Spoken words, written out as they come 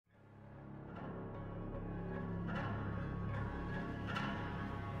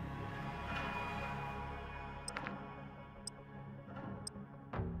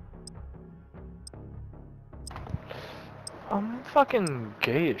I'm fucking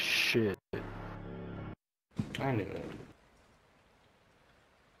gay as shit. I knew it.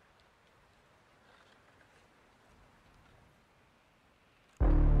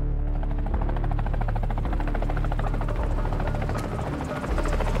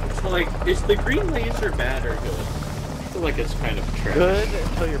 So, like, is the green laser bad or good? I feel like it's kind of trash. Good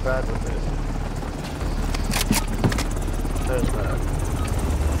until you're bad with it. That's bad.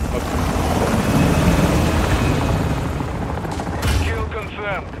 Okay. Kill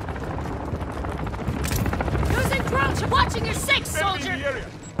confirmed. Losing crouch! Watching your six, soldier!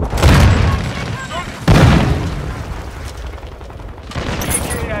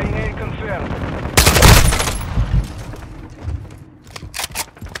 EKIA confirmed.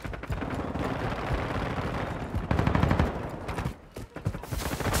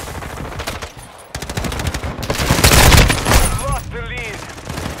 Lost the lead.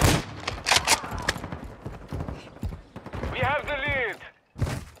 We have the lead.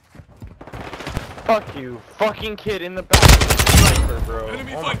 Fuck you, fucking kid in the back with the sniper, bro.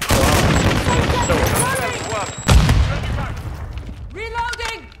 Enemy Oh my fight. God.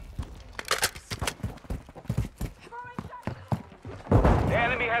 Reloading! The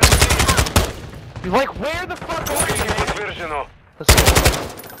enemy has the lead. Like, where the fuck are you? Versional. Let's go.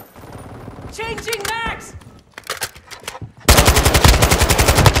 Changing max!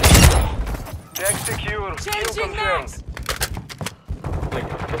 Deck secure. Changing max! Like,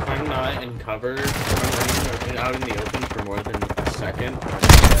 if I'm not in cover, if I'm running out in the open for more than a second,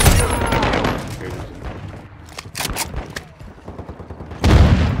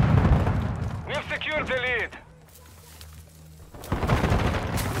 We have secured the lead.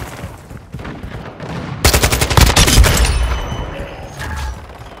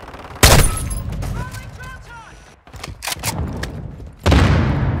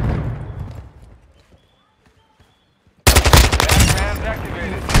 Man's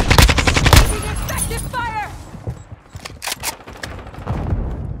activated. Taking effective fire!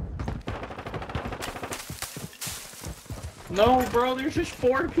 No, bro, there's just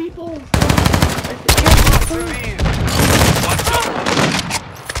 4 people. The lead.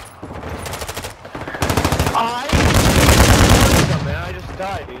 Man, I just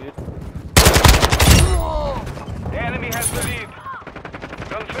died, dude. The enemy has the lead.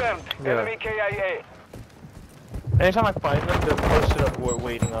 Confirmed. Yeah. Enemy KIA. Anytime I find them, they're posted up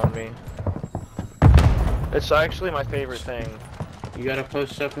waiting on me. It's actually my favorite thing. You gotta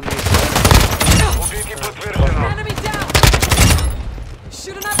post up in the Убейте подтверждено. Enemy down!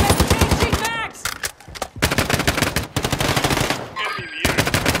 Shooting up at changing max!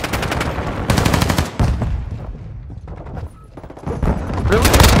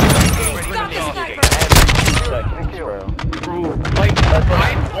 Really? Got the sniper! Seconds, bro. Bro, like, That's what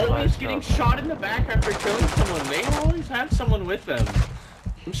I'm I- always I getting know. shot in the back after killing someone. They always have someone with them.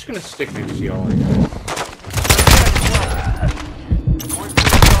 I'm just gonna stick next to y'all.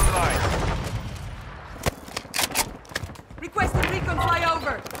 Requesting recon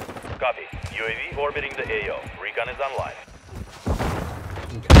flyover! Copy. UAV orbiting the AO. Recon is online.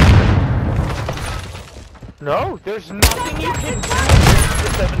 No, there's nothing you can do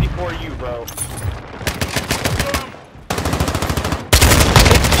against the 74U, bro.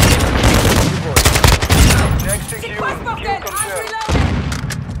 Deck secure. Request Kill bucket! I'm confirmed. reloading!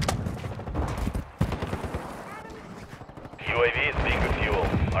 UAV is being refueled.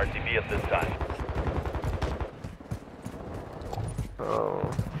 RTB at this time.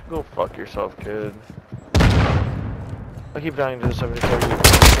 Oh, go fuck yourself, kid. I keep dying to the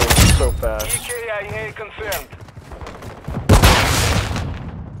 74U so fast. EKIA confirmed.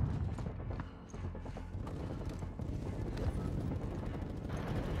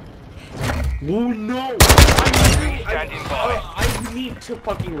 Oh no! Standing by. I need to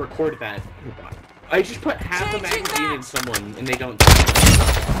fucking record that. I just put half a Changing magazine in max. someone and they don't.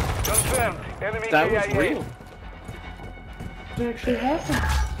 Confirmed. Enemy That was KIA. real. It actually happened.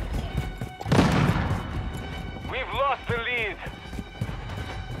 We've lost the lead.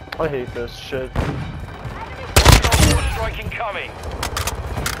 I hate this shit. More strike incoming.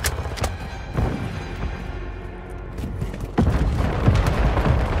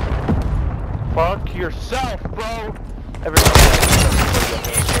 Fuck yourself, bro! Everybody.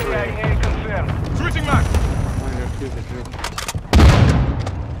 EKIA confirmed. Switching max!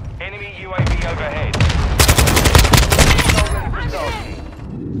 Enemy UAV overhead.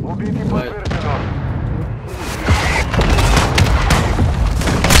 Убейте подтверждено.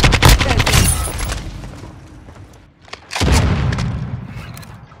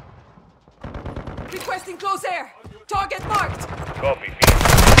 Requesting close air! Target marked! Copy.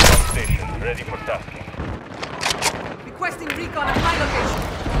 Phoenix. Station. Ready for tasking. Requesting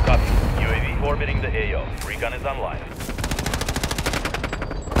location. Copy. UAV orbiting the AO. Recon is online.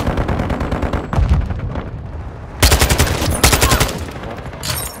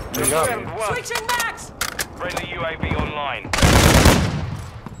 You got me. Confirmed 1. Switching max! Friendly UAV online.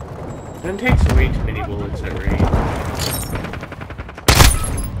 That takes way too many bullets at range.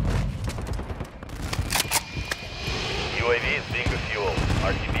 UAV is being refueled.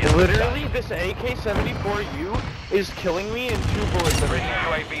 RTB is Literally, this AK-74U is killing me in 2 bullets every Friendly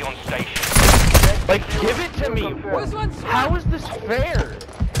time. UAV on station. Like, give it to me. Who's one swap? How is this fair?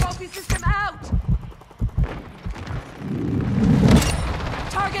 Trophy system out!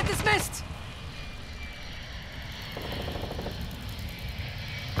 Target dismissed!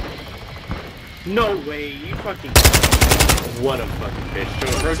 No way, you fucking. What a fucking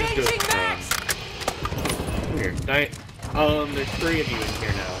bitch. Bro, just do Changing it. max! Here, there's 3 of you in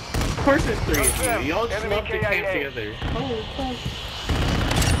here now. Of course there's 3 of you. Y'all just Enemy love to camp KIA. together. Holy fuck.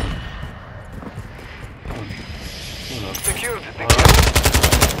 Secured.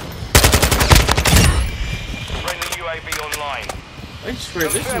 Friendly UAV online. I swear,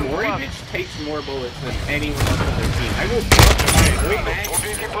 this Confirm Mori one. bitch takes more bullets than anyone else on their team. I will fuck my max.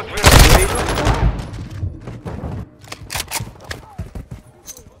 Убейте подтверждение.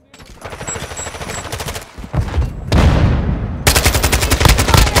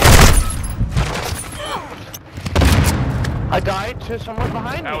 I died to someone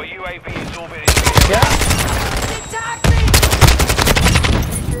behind Our me. UAV is orbiting. Yeah. Taxi!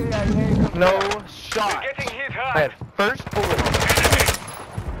 No We're shot. getting hit I had hard. first bullet.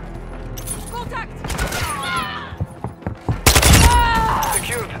 Contact!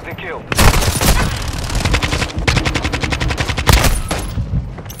 Secured the kill.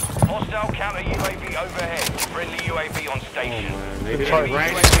 Hostile counter UAV overhead. Friendly UAV on station. Maybe Sorry.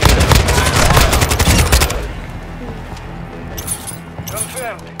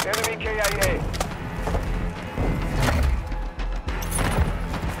 Confirmed. Enemy KIA.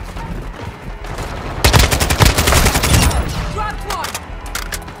 Dropped one!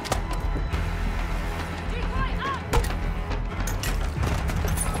 Decoy up!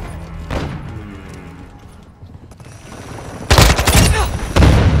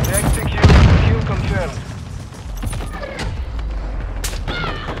 Execute. Kill confirmed.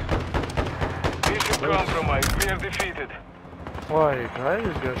 Mission compromised. We are defeated. Like, I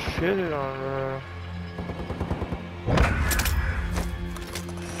just got shitted on,